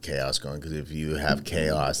to keep chaos going, because if you have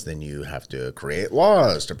chaos, then you have to create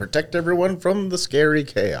laws to protect everyone from the scary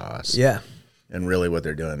chaos. Yeah. And really what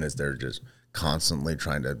they're doing is they're just constantly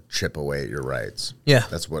trying to chip away at your rights. Yeah.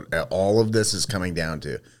 That's what all of this is coming down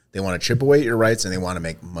to. They want to chip away at your rights and they want to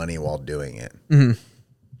make money while doing it. Mm-hmm.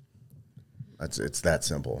 It's that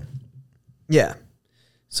simple. Yeah.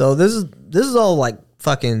 So this is all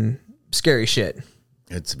fucking scary shit.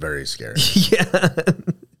 It's very scary. Yeah.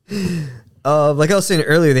 Like I was saying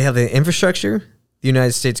earlier, they have the infrastructure. The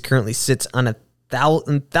United States currently sits on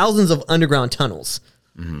thousands of underground tunnels.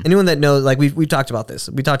 Mm-hmm. Anyone that knows, we talked about this.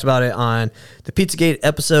 We talked about it on the Pizzagate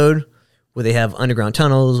episode where they have underground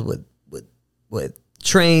tunnels with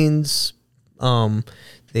trains.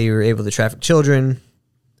 They were able to traffic children.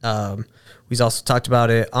 We also talked about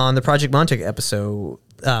it on the Project Montauk episode,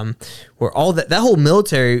 where all that whole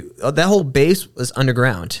military, that whole base was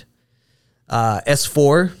underground.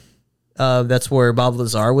 S4, that's where Bob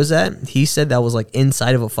Lazar was at. He said that was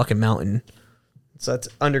inside of a fucking mountain. So that's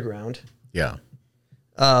underground. Yeah.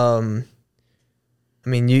 You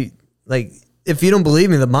if you don't believe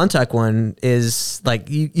me, the Montauk one is like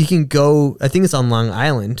you can go. I think it's on Long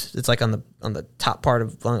Island. It's like on the top part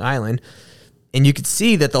of Long Island, and you could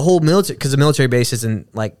see that the whole military, because the military base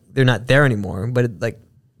isn't like they're not there anymore, but like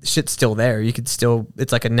shit's still there. You could still,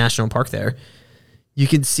 it's like a national park there. You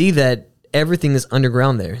can see that everything is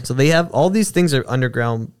underground there. So they have all these things are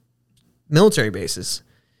underground military bases.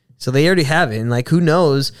 So they already have it, and like who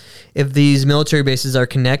knows if these military bases are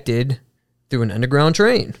connected through an underground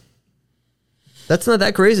train. That's not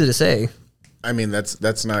that crazy to say. I mean,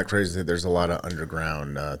 that's not crazy. There's a lot of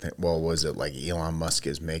underground. Well, was it like Elon Musk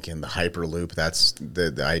is making the Hyperloop? That's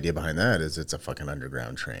the idea behind that is it's a fucking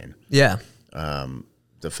underground train. Yeah. The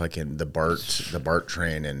BART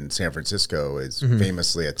train in San Francisco is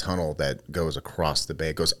famously a tunnel that goes across the bay.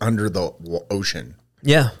 It goes under the ocean.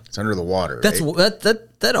 Yeah. It's under the water. That's right?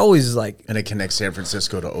 that always like. And it connects San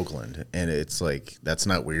Francisco to Oakland, and it's like that's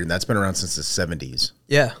not weird. That's been around since the 70s.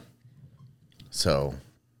 Yeah. So,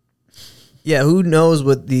 yeah, who knows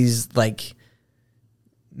what these like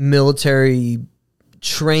military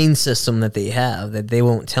train system that they have that they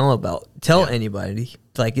won't tell anybody.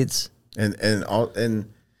 Like it's and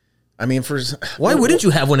I mean why wouldn't you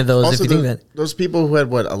have one of those if you think that those people who had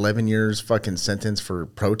 11 years fucking sentence for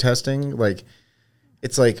protesting, like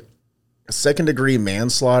it's like a second-degree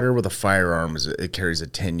manslaughter with a firearm it carries a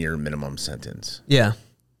 10-year minimum sentence. Yeah.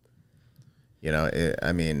 You know,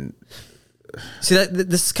 I mean. See that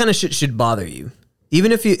this kind of shit should bother you,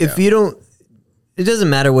 even if you don't. It doesn't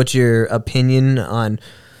matter what your opinion on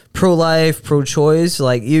pro-life, pro-choice.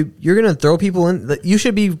 Like you're gonna throw people in. You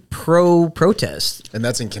should be pro-protest. And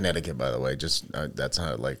that's in Connecticut, by the way. Just that's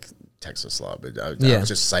not like Texas law, but I Yeah. was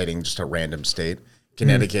just citing just a random state.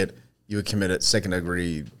 Connecticut, you would commit a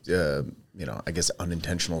second-degree, I guess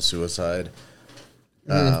unintentional suicide,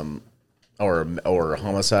 or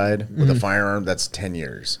homicide with a firearm. That's 10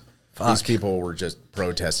 years. Fuck. These people were just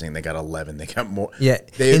protesting. They got 11. They got more. Yeah,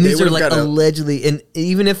 and these are like allegedly. And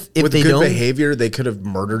even if with they good don't behavior, they could have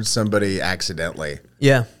murdered somebody accidentally.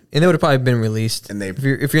 Yeah, and they would have probably been released. And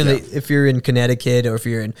if you're in Connecticut or if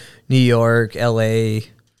you're in New York, L.A.,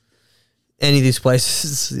 any of these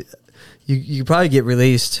places, you probably get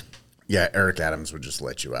released. Yeah, Eric Adams would just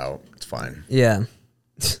let you out. It's fine. Yeah.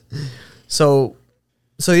 So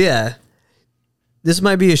yeah, this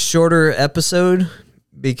might be a shorter episode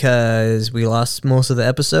because we lost most of the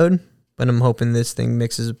episode, but I'm hoping this thing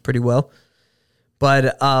mixes pretty well.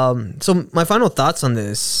 But so my final thoughts on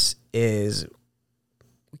this is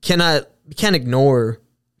we can't ignore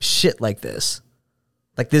shit like this.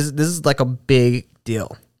 Like this is like a big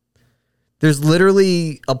deal. There's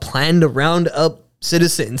literally a plan to round up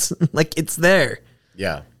citizens. Like it's there.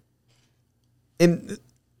 Yeah. And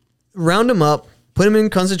round them up, put them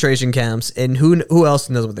in concentration camps, and who else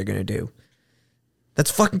knows what they're going to do? That's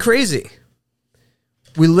fucking crazy.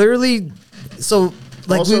 We literally, so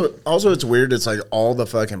like also it's weird. It's like all the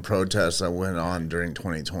fucking protests that went on during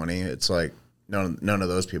 2020. It's like none of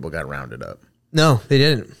those people got rounded up. No, they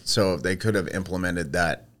didn't. So they could have implemented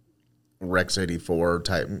that Rex-84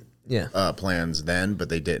 type plans then, but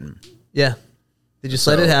they didn't. Yeah, they just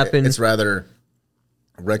let it happen. It's rather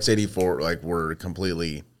Rex-84 like we're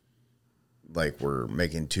completely. Like we're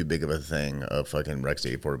making too big of a thing of fucking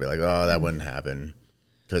Rex-84 to be like, oh, that wouldn't happen.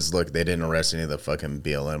 Because look, they didn't arrest any of the fucking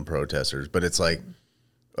BLM protesters. But it's like,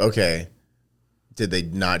 okay, did they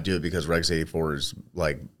not do it because Rex-84 is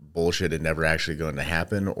like bullshit and never actually going to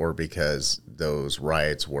happen, or because those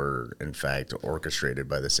riots were in fact orchestrated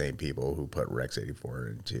by the same people who put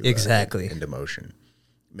Rex-84 into motion?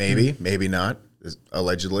 Maybe, maybe not.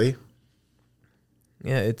 Allegedly.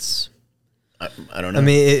 Yeah, it's. I don't know. I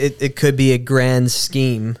mean, it could be a grand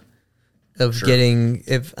scheme of getting.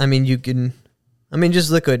 You can. I mean,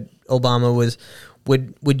 just look at Obama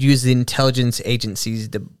would use the intelligence agencies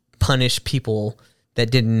to punish people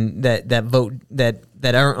that vote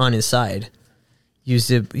that aren't on his side. Use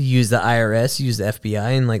the IRS, use the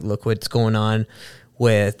FBI, and like look what's going on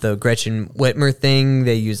with the Gretchen Whitmer thing.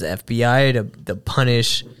 They use the FBI to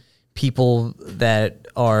punish people that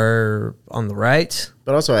are on the right.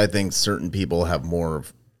 But also, I think certain people have more.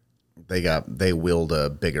 They wield a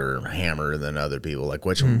bigger hammer than other people. Like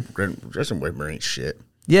Gretchen Whitmer ain't shit.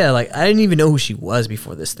 Yeah, like I didn't even know who she was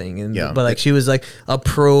before this thing, but like she was like a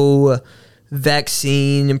pro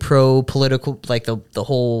vaccine and pro political, like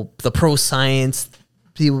the pro science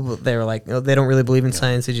people. They were like, they don't really believe in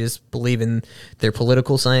science; they just believe in their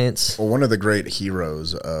political science. Well, one of the great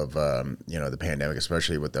heroes of the pandemic,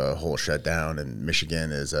 especially with the whole shutdown in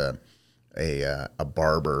Michigan, is a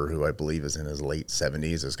barber who I believe is in his late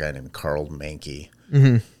 70s. This guy named Carl Mankey,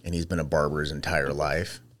 and he's been a barber his entire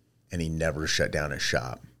life, and he never shut down his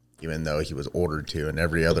shop. even though he was ordered to, and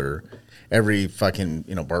every fucking,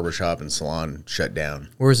 barbershop and salon shut down.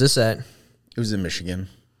 Where was this at? It was in Michigan.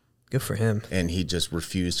 Good for him. And he just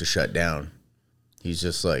refused to shut down. He's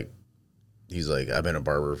like, I've been a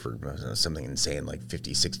barber for something insane, like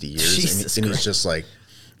 50, 60 years. And he's just like,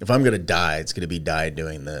 if I'm going to die, it's going to be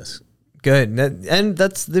doing this. Good. And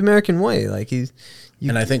that's the American way. Like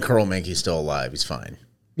and I think Carl Mankey's still alive. He's fine.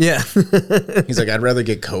 Yeah. He's like, I'd rather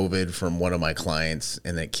get COVID from one of my clients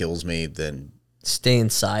and it kills me than stay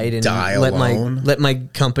inside and die alone. Let my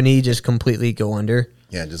company just completely go under.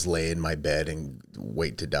 Yeah, just lay in my bed and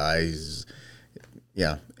wait to die.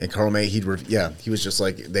 And Carl May, he was just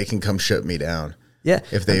like, they can come shut me down. Yeah.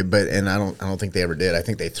 And I don't think they ever did. I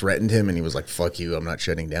think they threatened him and he was like, fuck you, I'm not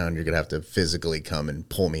shutting down. You're gonna have to physically come and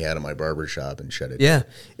pull me out of my barbershop and shut it down.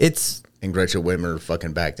 And Gretchen Whitmer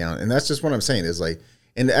fucking backed down. And that's just what I'm saying is like,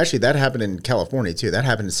 and actually that happened in California too. That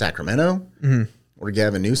happened in Sacramento, where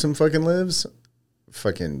Gavin Newsom fucking lives.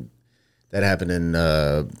 That happened in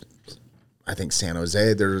I think San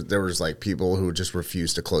Jose. There was like people who just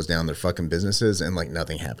refused to close down their fucking businesses, and like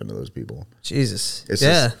nothing happened to those people. Jesus.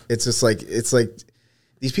 It's just like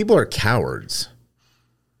these people are cowards.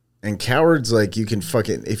 And cowards, like, you can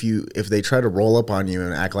fucking, if they try to roll up on you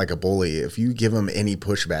and act like a bully, if you give them any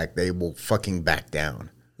pushback, they will fucking back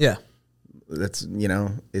down. Yeah. That's,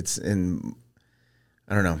 it's in,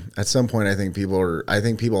 I don't know. At some point, I think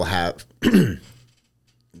people have, the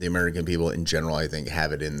American people in general, I think,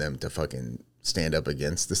 have it in them to fucking stand up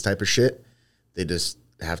against this type of shit. They just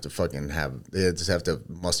have to they just have to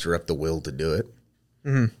muster up the will to do it.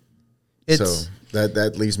 Mm-hmm. So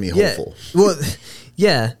that leaves me hopeful. Well,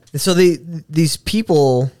 yeah. So these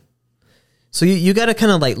people, so you got to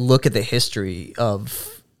kind of like look at the history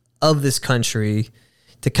of this country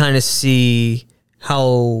to kind of see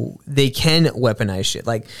how they can weaponize shit.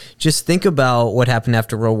 Like, just think about what happened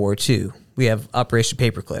after World War II. We have Operation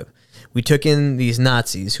Paperclip. We took in these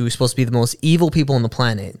Nazis who were supposed to be the most evil people on the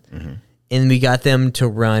planet, and we got them to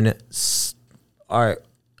run our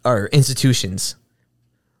institutions,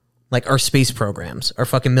 like our space programs, our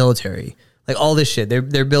fucking military, like all this shit.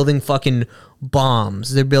 They're building fucking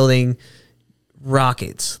bombs. They're building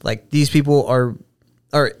rockets. Like, these people are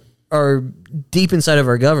deep inside of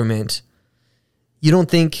our government. You don't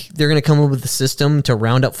think they're going to come up with a system to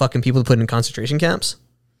round up fucking people to put in concentration camps?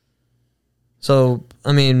 So,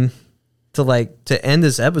 I mean, to end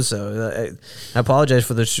this episode, I apologize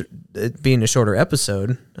for it being a shorter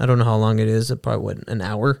episode. I don't know how long it is. Probably, an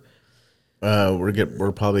hour?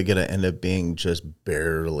 We're probably going to end up being just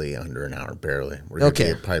barely under an hour, barely. We're going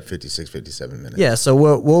to be probably 56, 57 minutes. Yeah, so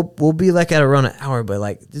we'll be like at around an hour, but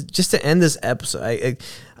like, just to end this episode,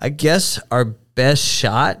 I guess our best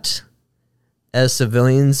shot as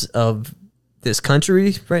civilians of this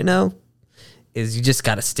country right now is you just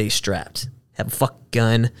got to stay strapped. Have a fucking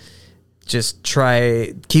gun. Just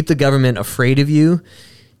keep the government afraid of you.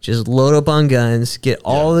 Just load up on guns. Get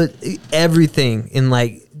everything, and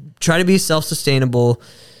like, try to be self-sustainable.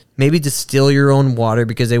 Maybe distill your own water,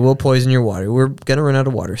 because they will poison your water. We're gonna run out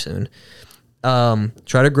of water soon.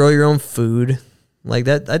 Try to grow your own food, like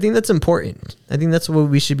that. I think that's important. I think that's what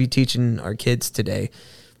we should be teaching our kids today.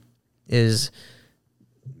 Is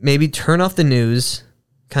maybe turn off the news.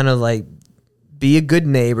 Kind of like, be a good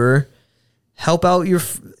neighbor. Help out your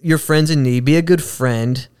friends in need. Be a good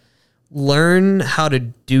friend. Learn how to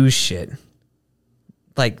do shit.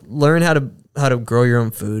 Like, learn how to grow your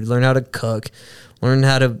own food. Learn how to cook. Learn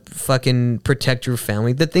how to fucking protect your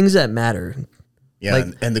family. The things that matter. Yeah,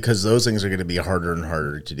 like, and because those things are going to be harder and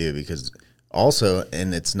harder to do, because also,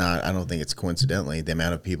 and it's not, I don't think it's coincidentally, the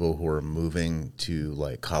amount of people who are moving to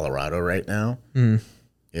like Colorado right now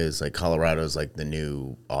is like, Colorado is like the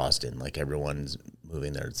new Austin. Like, everyone's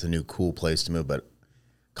moving there. It's a new cool place to move, but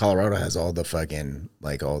Colorado has all the fucking,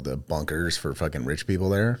 like, all the bunkers for fucking rich people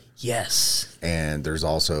there. Yes. And there's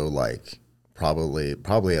also like probably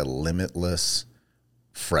a limitless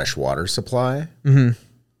fresh water supply. Mm-hmm.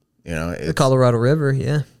 The Colorado River,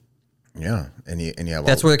 yeah. Yeah, and you have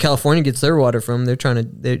that's where California gets their water from. They're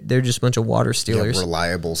just a bunch of water stealers.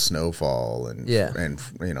 Reliable snowfall and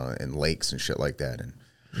and lakes and shit like that, and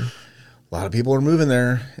a lot of people are moving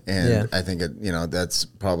there. And I think that's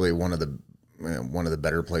probably one of the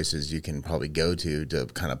better places you can probably go to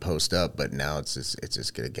kind of post up. But now it's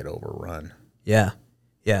just gonna get overrun. Yeah.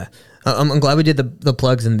 Yeah, I'm glad we did the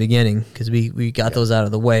plugs in the beginning, because we got those out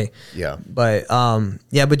of the way. Yeah, but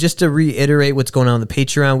but just to reiterate what's going on the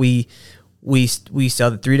Patreon, we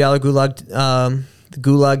sell the $3 Gulag, the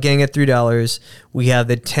Gulag Gang at $3. We have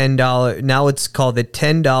the $10. Now it's called the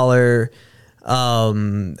 $10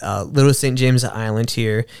 Little St. James Island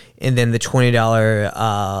tier, and then the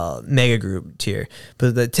 $20 mega group tier.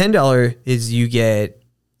 But the $10 is you get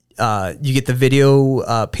the video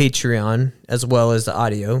Patreon as well as the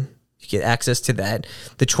audio. You get access to that.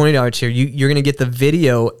 The $20 tier, you're going to get the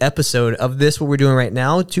video episode of this, what we're doing right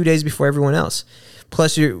now, 2 days before everyone else.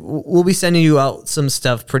 Plus, we'll be sending you out some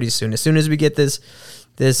stuff pretty soon. As soon as we get this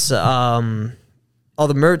all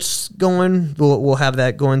the merch going, we'll have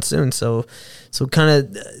that going soon. So kind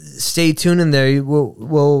of stay tuned in there.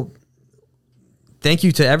 We'll thank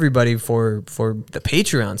you to everybody for the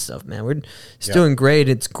Patreon stuff, man. We're doing great.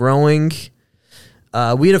 It's growing.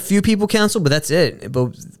 We had a few people cancel, but that's it.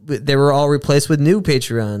 But they were all replaced with new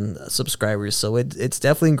Patreon subscribers. So it's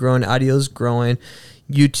definitely growing. Audio's growing.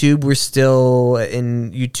 YouTube, we're still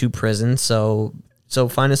in YouTube prison. So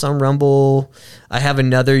find us on Rumble. I have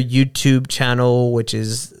another YouTube channel, which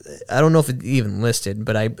is, I don't know if it's even listed,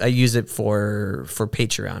 but I use it for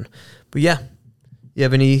Patreon. But yeah, you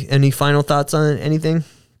have any final thoughts on anything?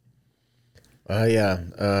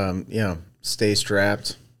 Stay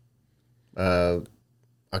strapped.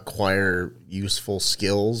 Acquire useful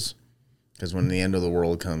skills, because when the end of the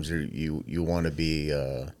world comes, you want to be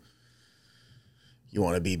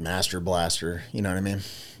Master Blaster. You know what I mean?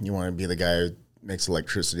 You want to be the guy who makes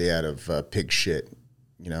electricity out of pig shit.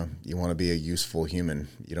 You know, you want to be a useful human.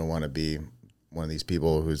 You don't want to be one of these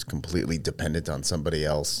people who's completely dependent on somebody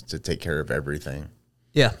else to take care of everything.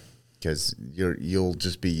 Yeah, because you'll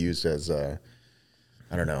just be used as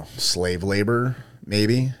slave labor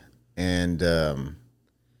maybe, and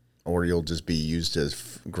or you'll just be used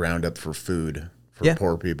as ground up for food for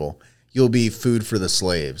poor people. You'll be food for the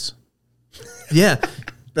slaves. Yeah.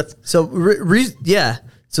 So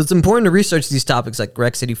it's important to research these topics like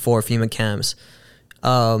Rex-84, FEMA cams,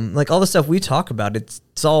 like all the stuff we talk about.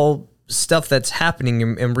 It's all stuff that's happening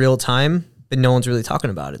in real time, but no one's really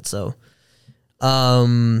talking about it. So,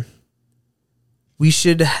 we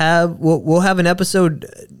should have we'll have an episode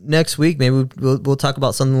next week. Maybe we'll talk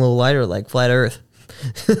about something a little lighter like flat Earth.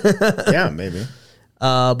 Yeah, maybe.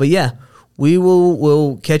 But yeah.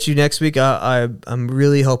 We'll catch you next week. I'm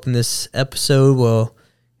really hoping this episode will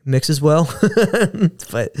mix as well.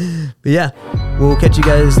 but yeah, we'll catch you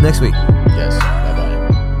guys next week. Yes.